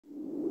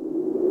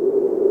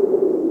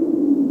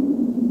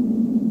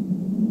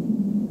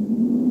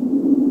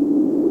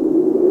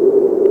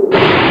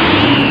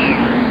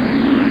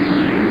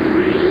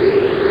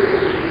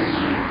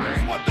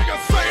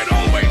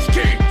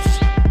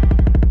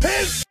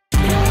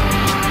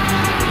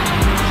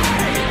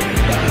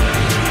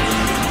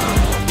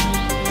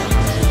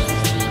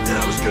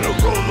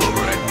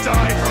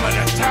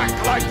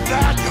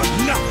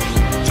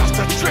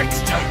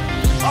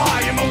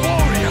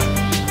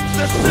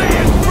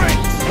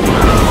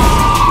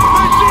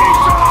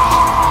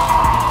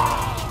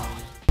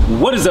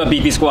What is up,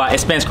 BP Squad?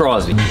 It's Spence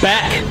Crosby,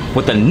 back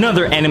with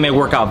another anime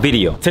workout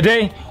video.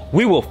 Today,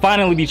 we will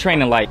finally be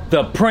training like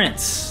the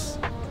Prince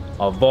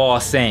of All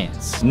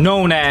Saiyans,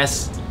 known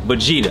as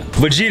Vegeta.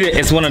 Vegeta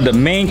is one of the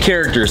main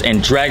characters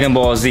in Dragon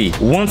Ball Z.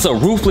 Once a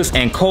ruthless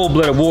and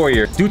cold-blooded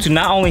warrior due to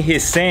not only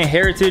his Saiyan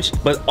heritage,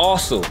 but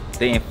also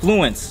the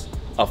influence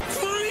of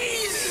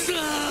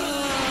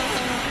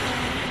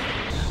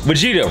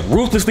Vegeta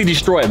ruthlessly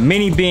destroyed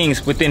many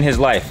beings within his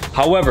life.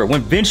 However, when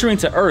venturing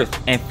to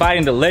Earth and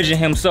fighting the legend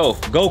himself,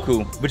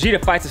 Goku,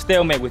 Vegeta fights a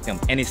stalemate with him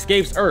and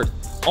escapes Earth,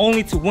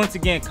 only to once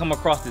again come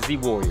across the Z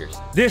Warriors.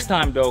 This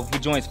time though, he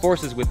joins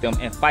forces with them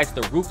and fights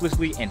the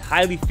ruthlessly and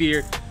highly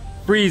feared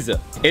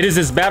Frieza. It is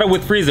this battle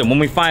with Frieza when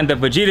we find that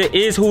Vegeta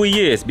is who he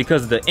is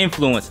because of the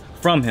influence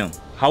from him.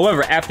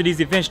 However, after these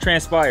events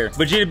transpire,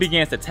 Vegeta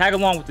begins to tag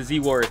along with the Z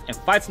Warriors and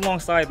fights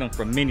alongside them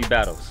for many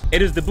battles.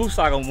 It is the Buu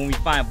Saga when we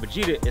find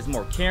Vegeta is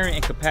more caring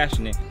and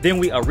compassionate than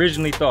we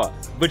originally thought.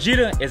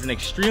 Vegeta is an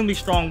extremely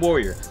strong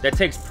warrior that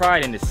takes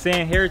pride in his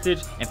Saiyan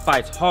heritage and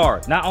fights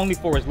hard, not only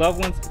for his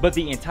loved ones, but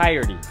the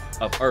entirety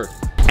of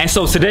Earth. And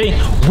so today,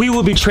 we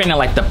will be training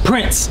like the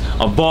Prince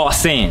of All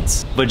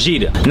Saiyans,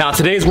 Vegeta. Now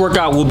today's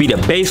workout will be the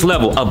base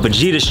level of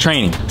Vegeta's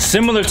training,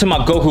 similar to my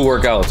Goku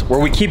workouts, where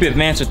we keep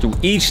advancing through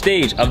each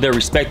stage of their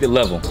respective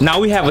level. Now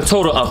we have a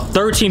total of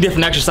 13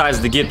 different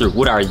exercises to get through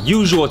with our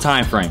usual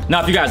time frame.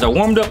 Now if you guys are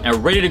warmed up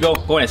and ready to go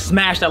ahead and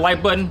smash that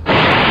like button.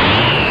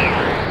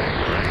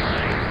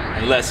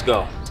 And let's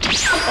go.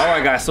 All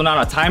right guys, so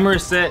now the timer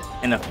is set,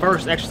 and the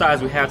first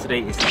exercise we have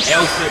today is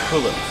L-sit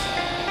pull-ups.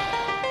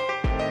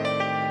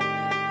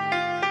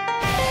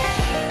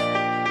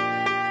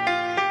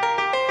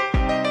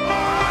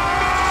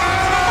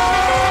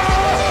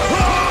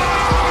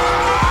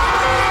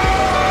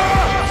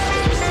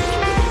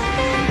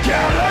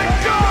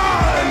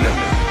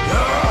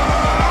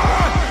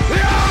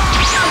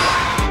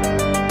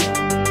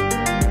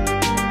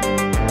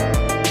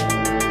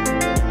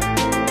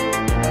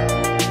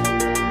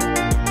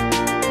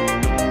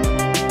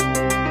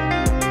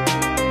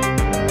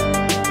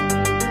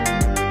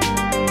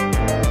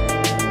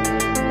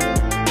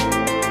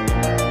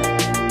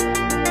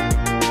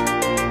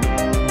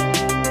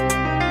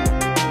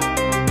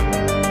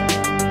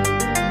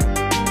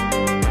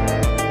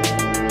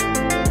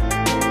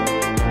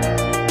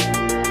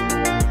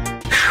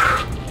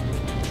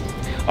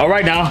 All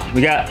right, now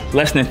we got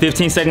less than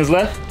 15 seconds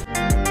left.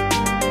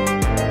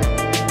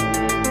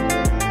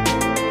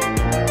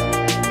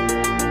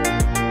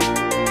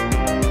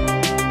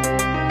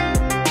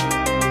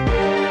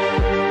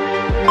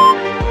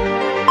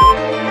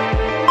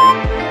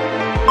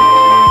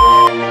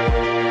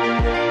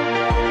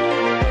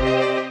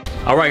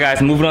 All right,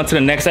 guys, moving on to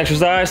the next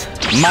exercise,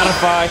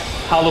 modified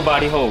hollow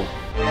body hold.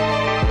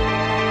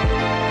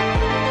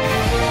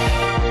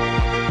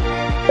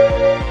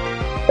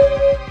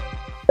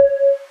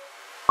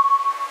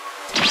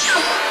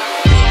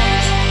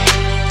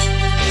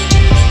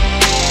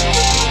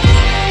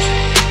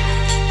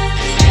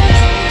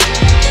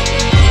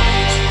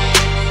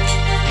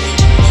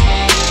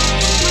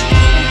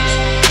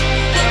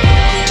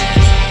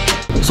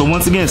 So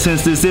once again,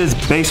 since this is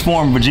base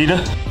form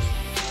Vegeta,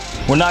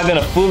 we're not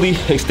gonna fully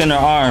extend our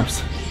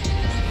arms.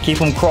 Keep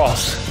them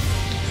crossed.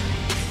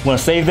 Wanna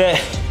save that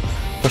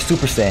for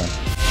Super Saiyan.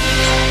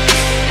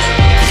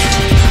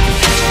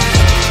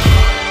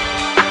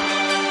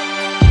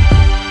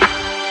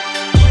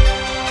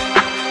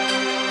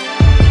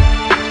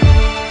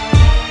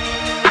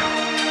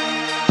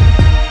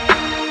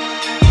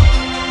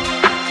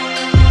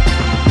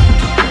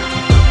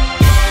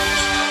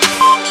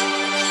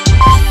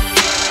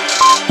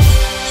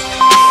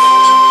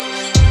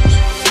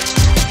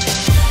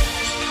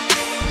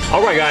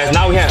 All right, guys,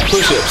 now we have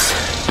push-ups.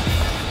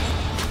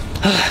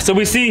 So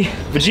we see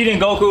Vegeta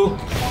and Goku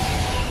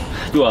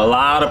do a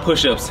lot of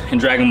push-ups in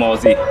Dragon Ball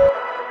Z.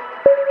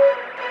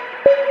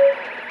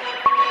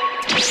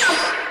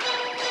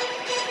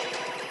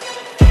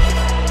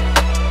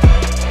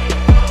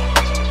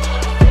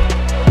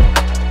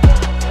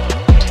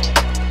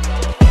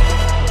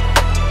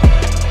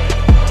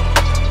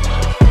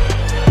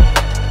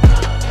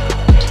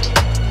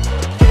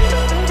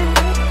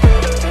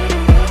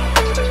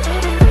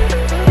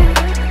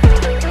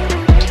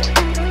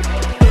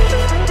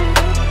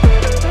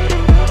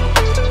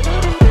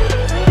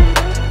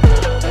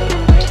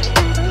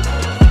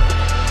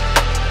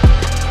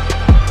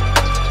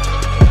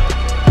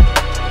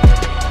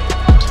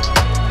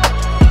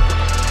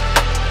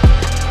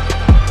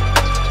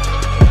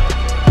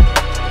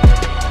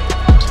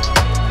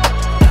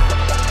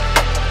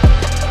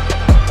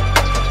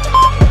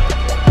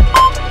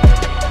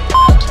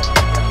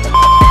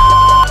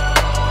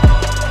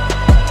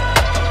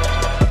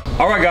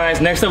 All right, guys,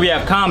 next up we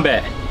have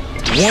combat.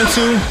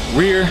 1-2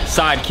 rear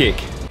side kick.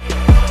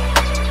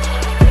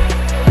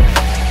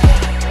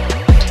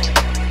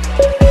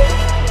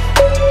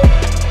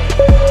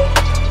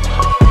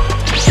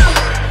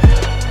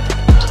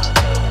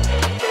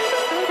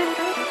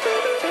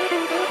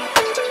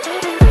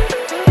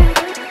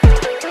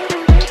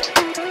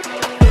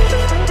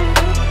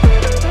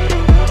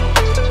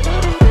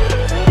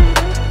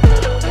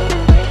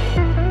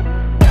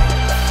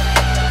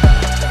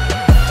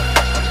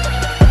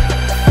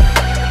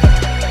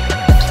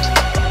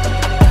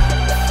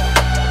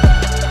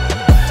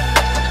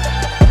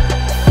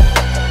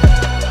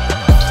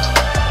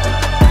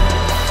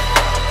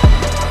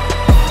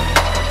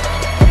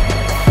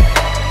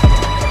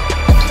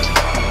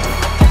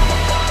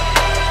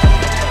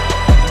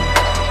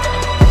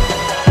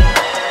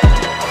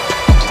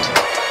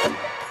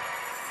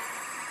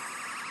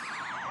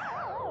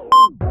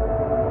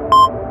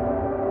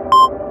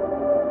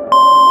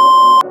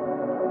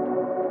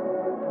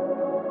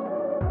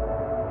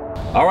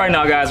 All right,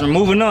 now guys, we're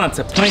moving on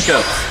to plank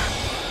ups.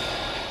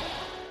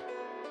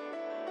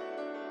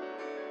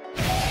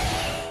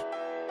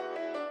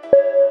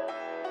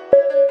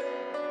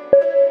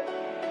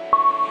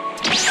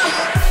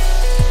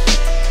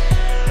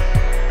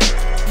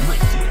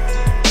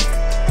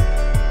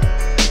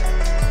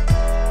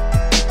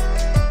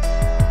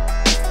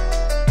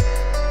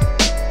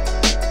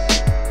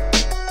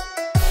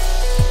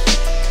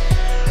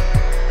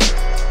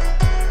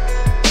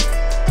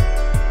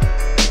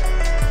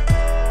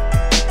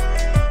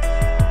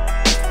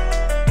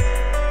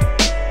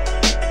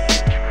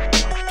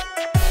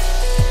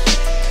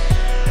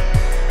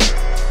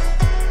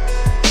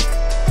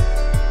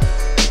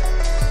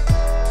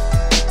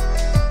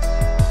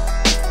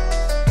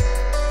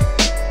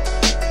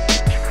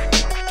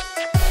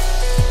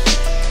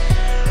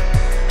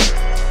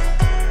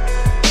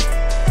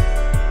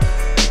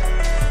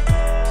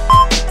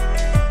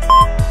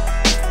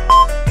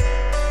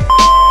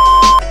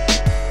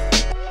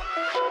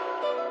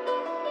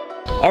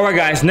 All right,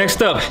 guys,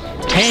 next up,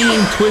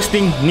 hanging,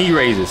 twisting knee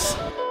raises.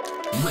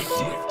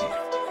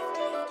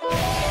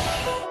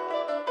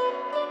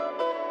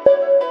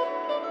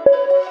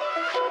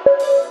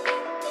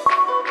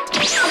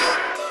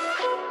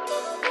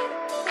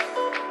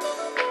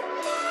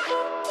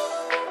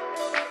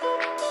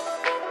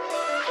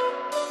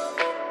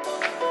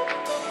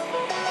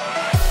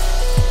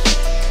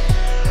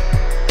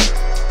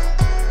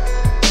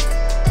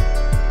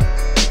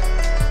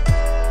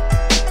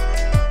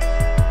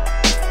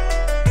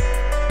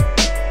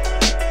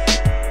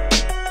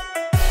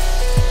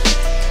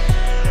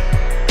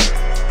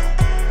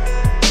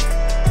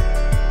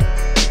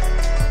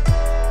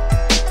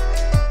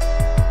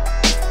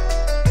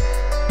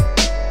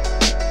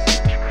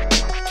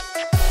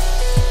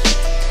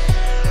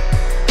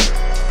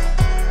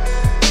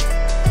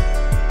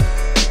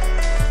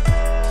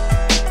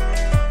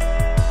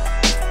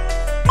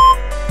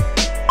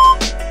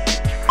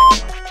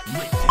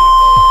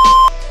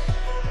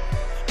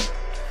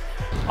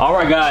 All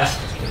right,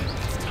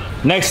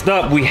 guys, next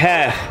up we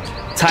have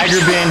tiger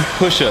bend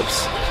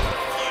push-ups.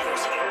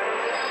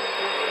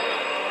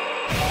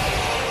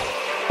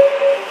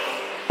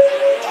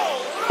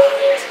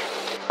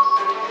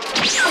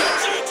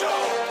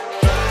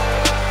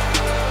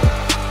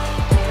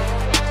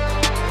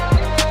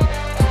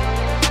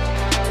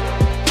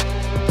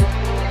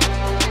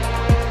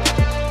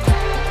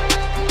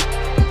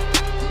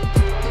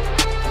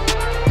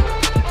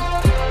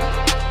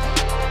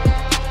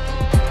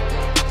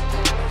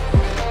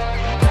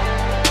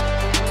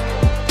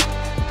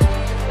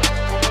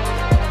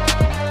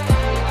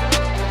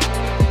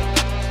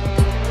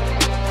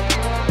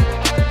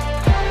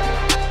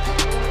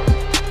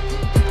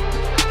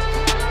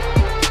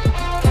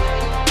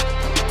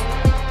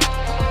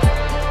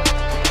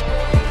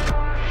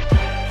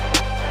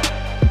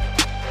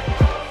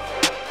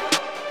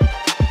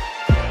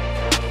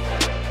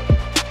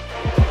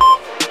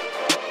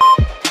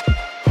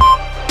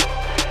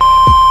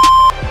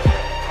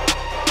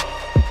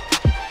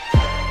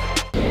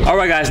 All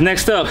right, guys,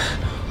 next up,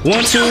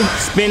 1-2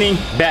 spinning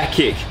back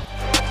kick.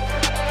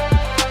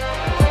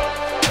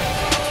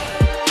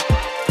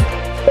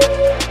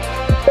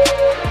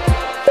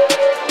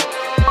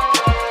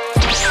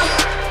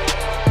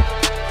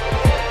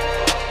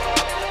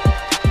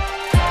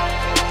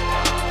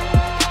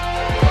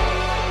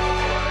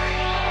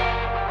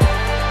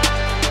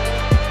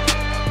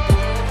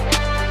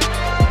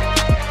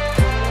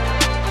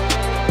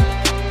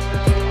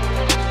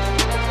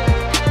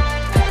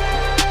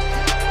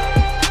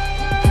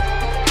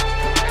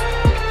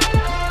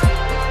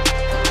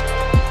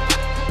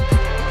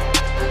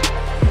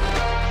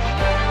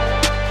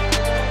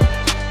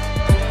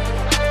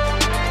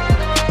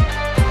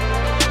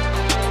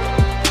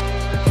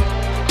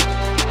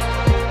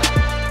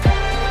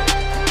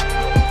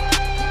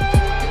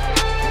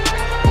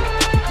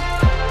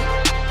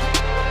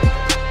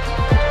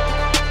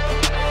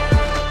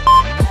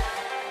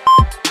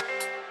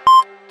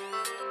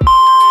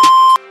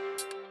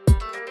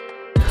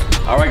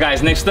 All right,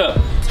 guys, next up,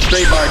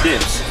 straight bar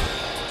dips.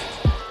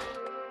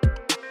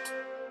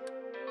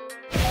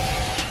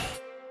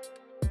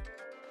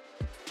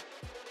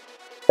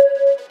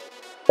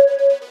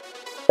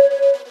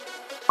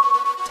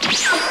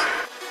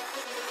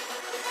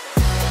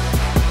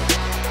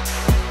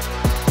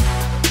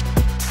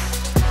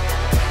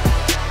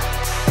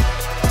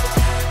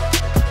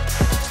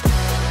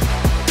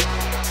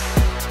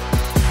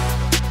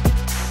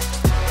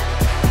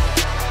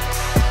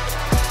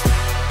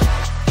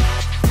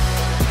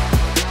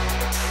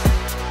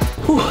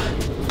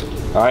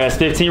 All right, that's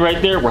 15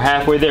 right there. We're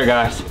halfway there,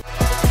 guys.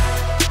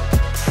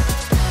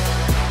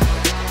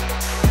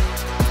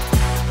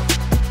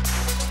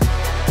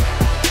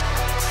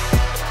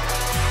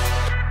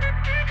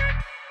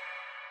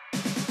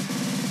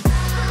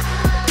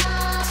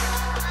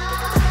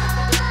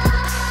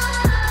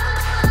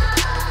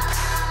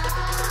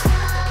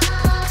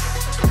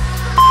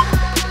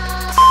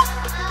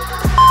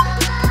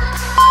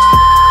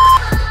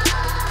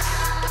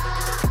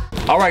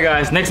 All right,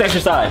 guys, next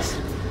exercise.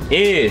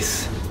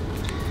 is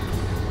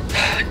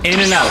in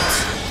and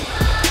out.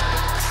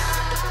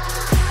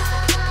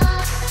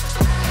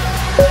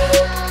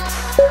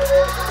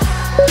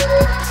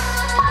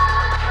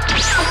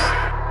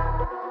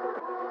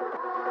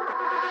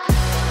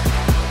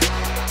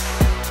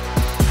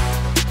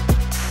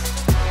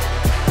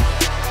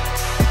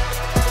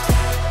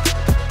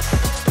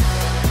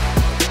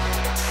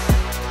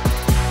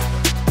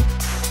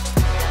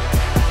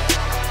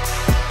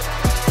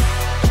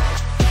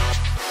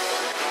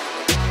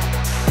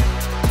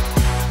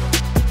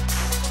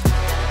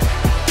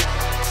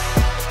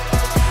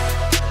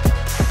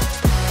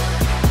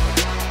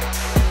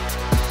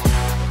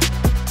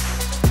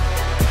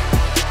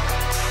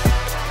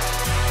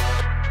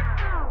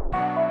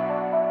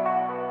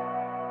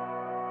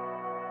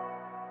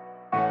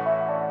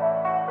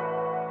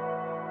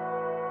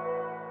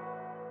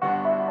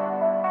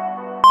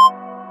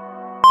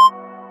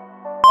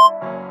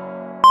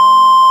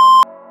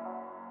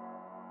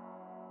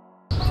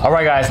 All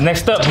right, guys,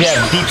 next up we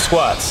have deep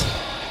squats.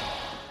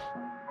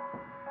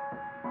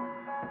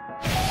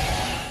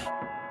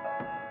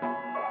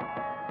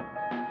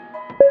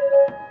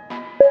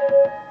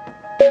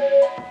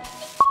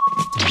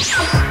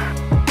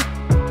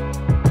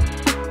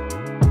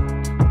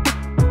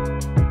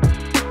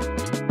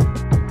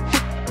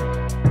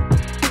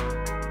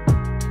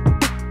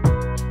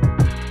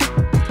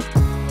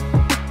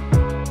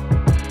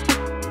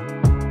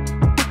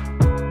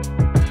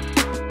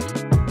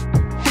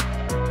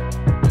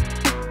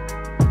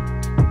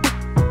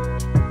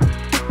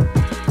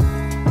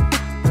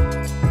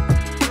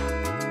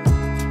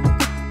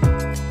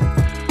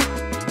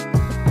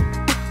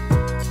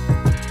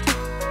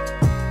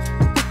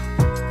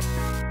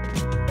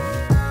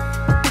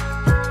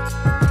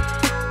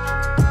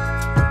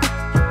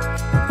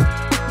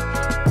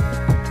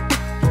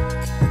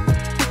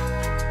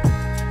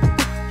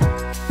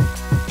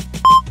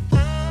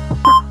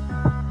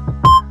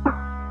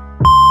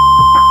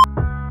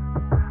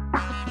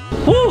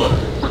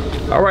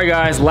 All right,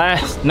 guys,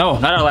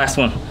 not our last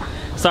one.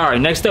 Sorry,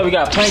 next up we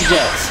got plank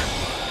jacks.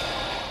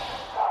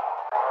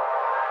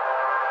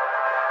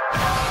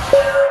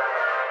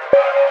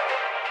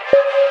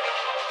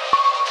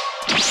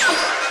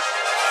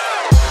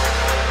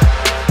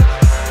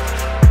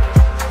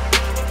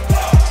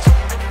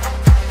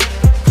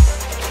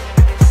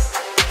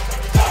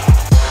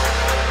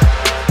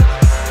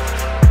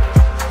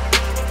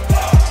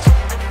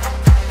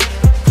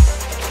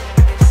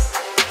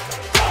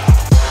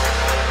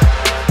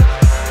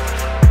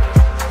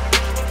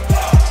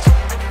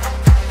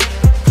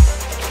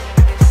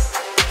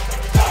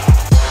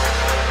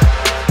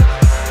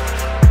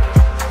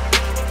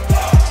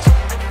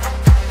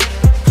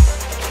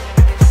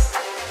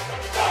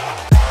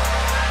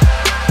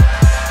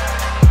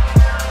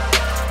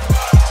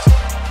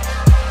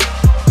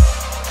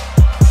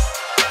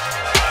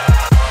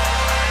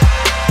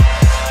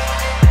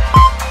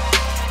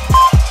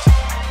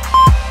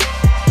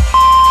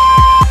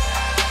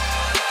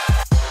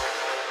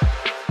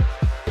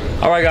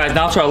 All right, guys,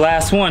 now to our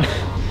last one,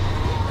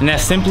 and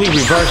that's simply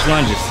reverse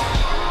lunges.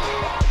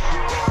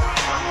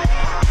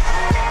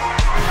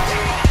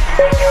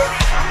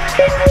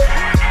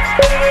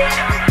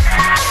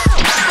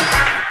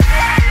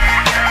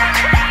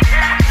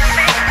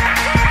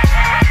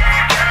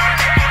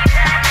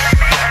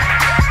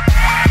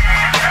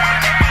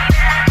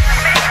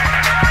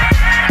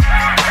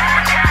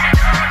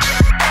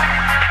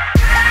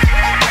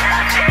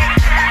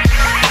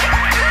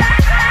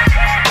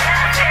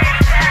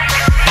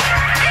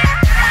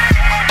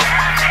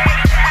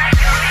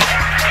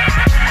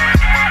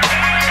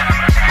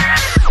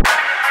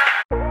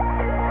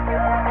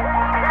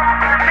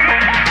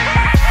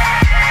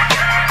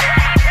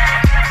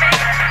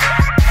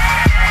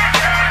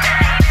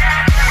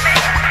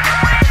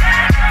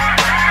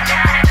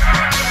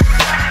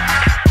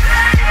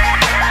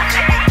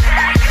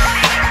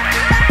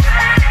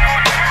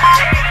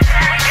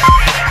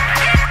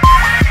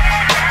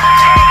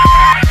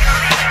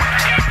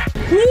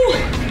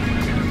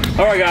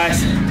 All right, guys,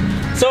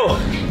 so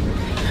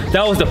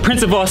that was the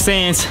Prince of All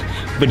Saiyans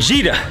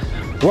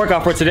Vegeta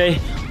workout for today.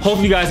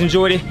 Hopefully you guys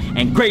enjoyed it,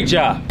 and great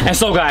job. And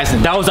so, guys,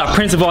 that was our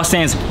Prince of All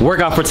Saiyans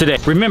workout for today.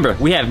 Remember,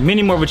 we have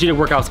many more Vegeta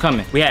workouts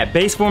coming. We had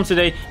base form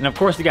today, and of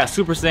course we got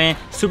Super Saiyan,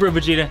 Super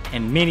Vegeta,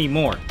 and many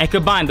more. And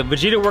combine the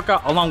Vegeta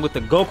workout along with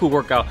the Goku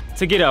workout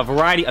to get a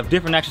variety of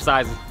different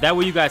exercises. That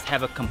way you guys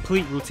have a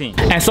complete routine.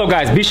 And so,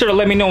 guys, be sure to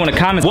let me know in the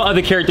comments what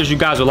other characters you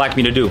guys would like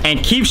me to do.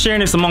 And keep sharing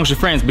this amongst your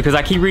friends, because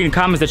I keep reading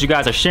comments that you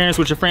guys are sharing this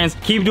with your friends.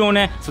 Keep doing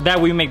that, so that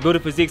way we make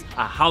Building Physiques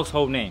a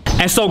household name.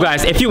 And so,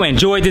 guys, if you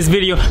enjoyed this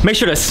video, make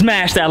sure to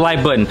smash that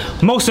like button.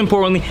 Most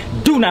importantly,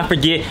 do not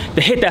forget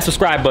to hit that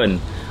subscribe button.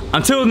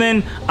 Until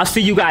then, I'll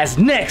see you guys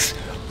next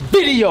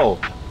video.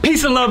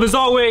 Peace and love as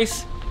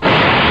always.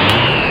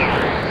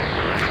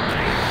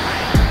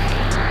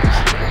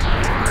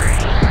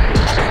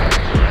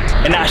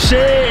 And I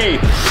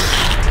shade.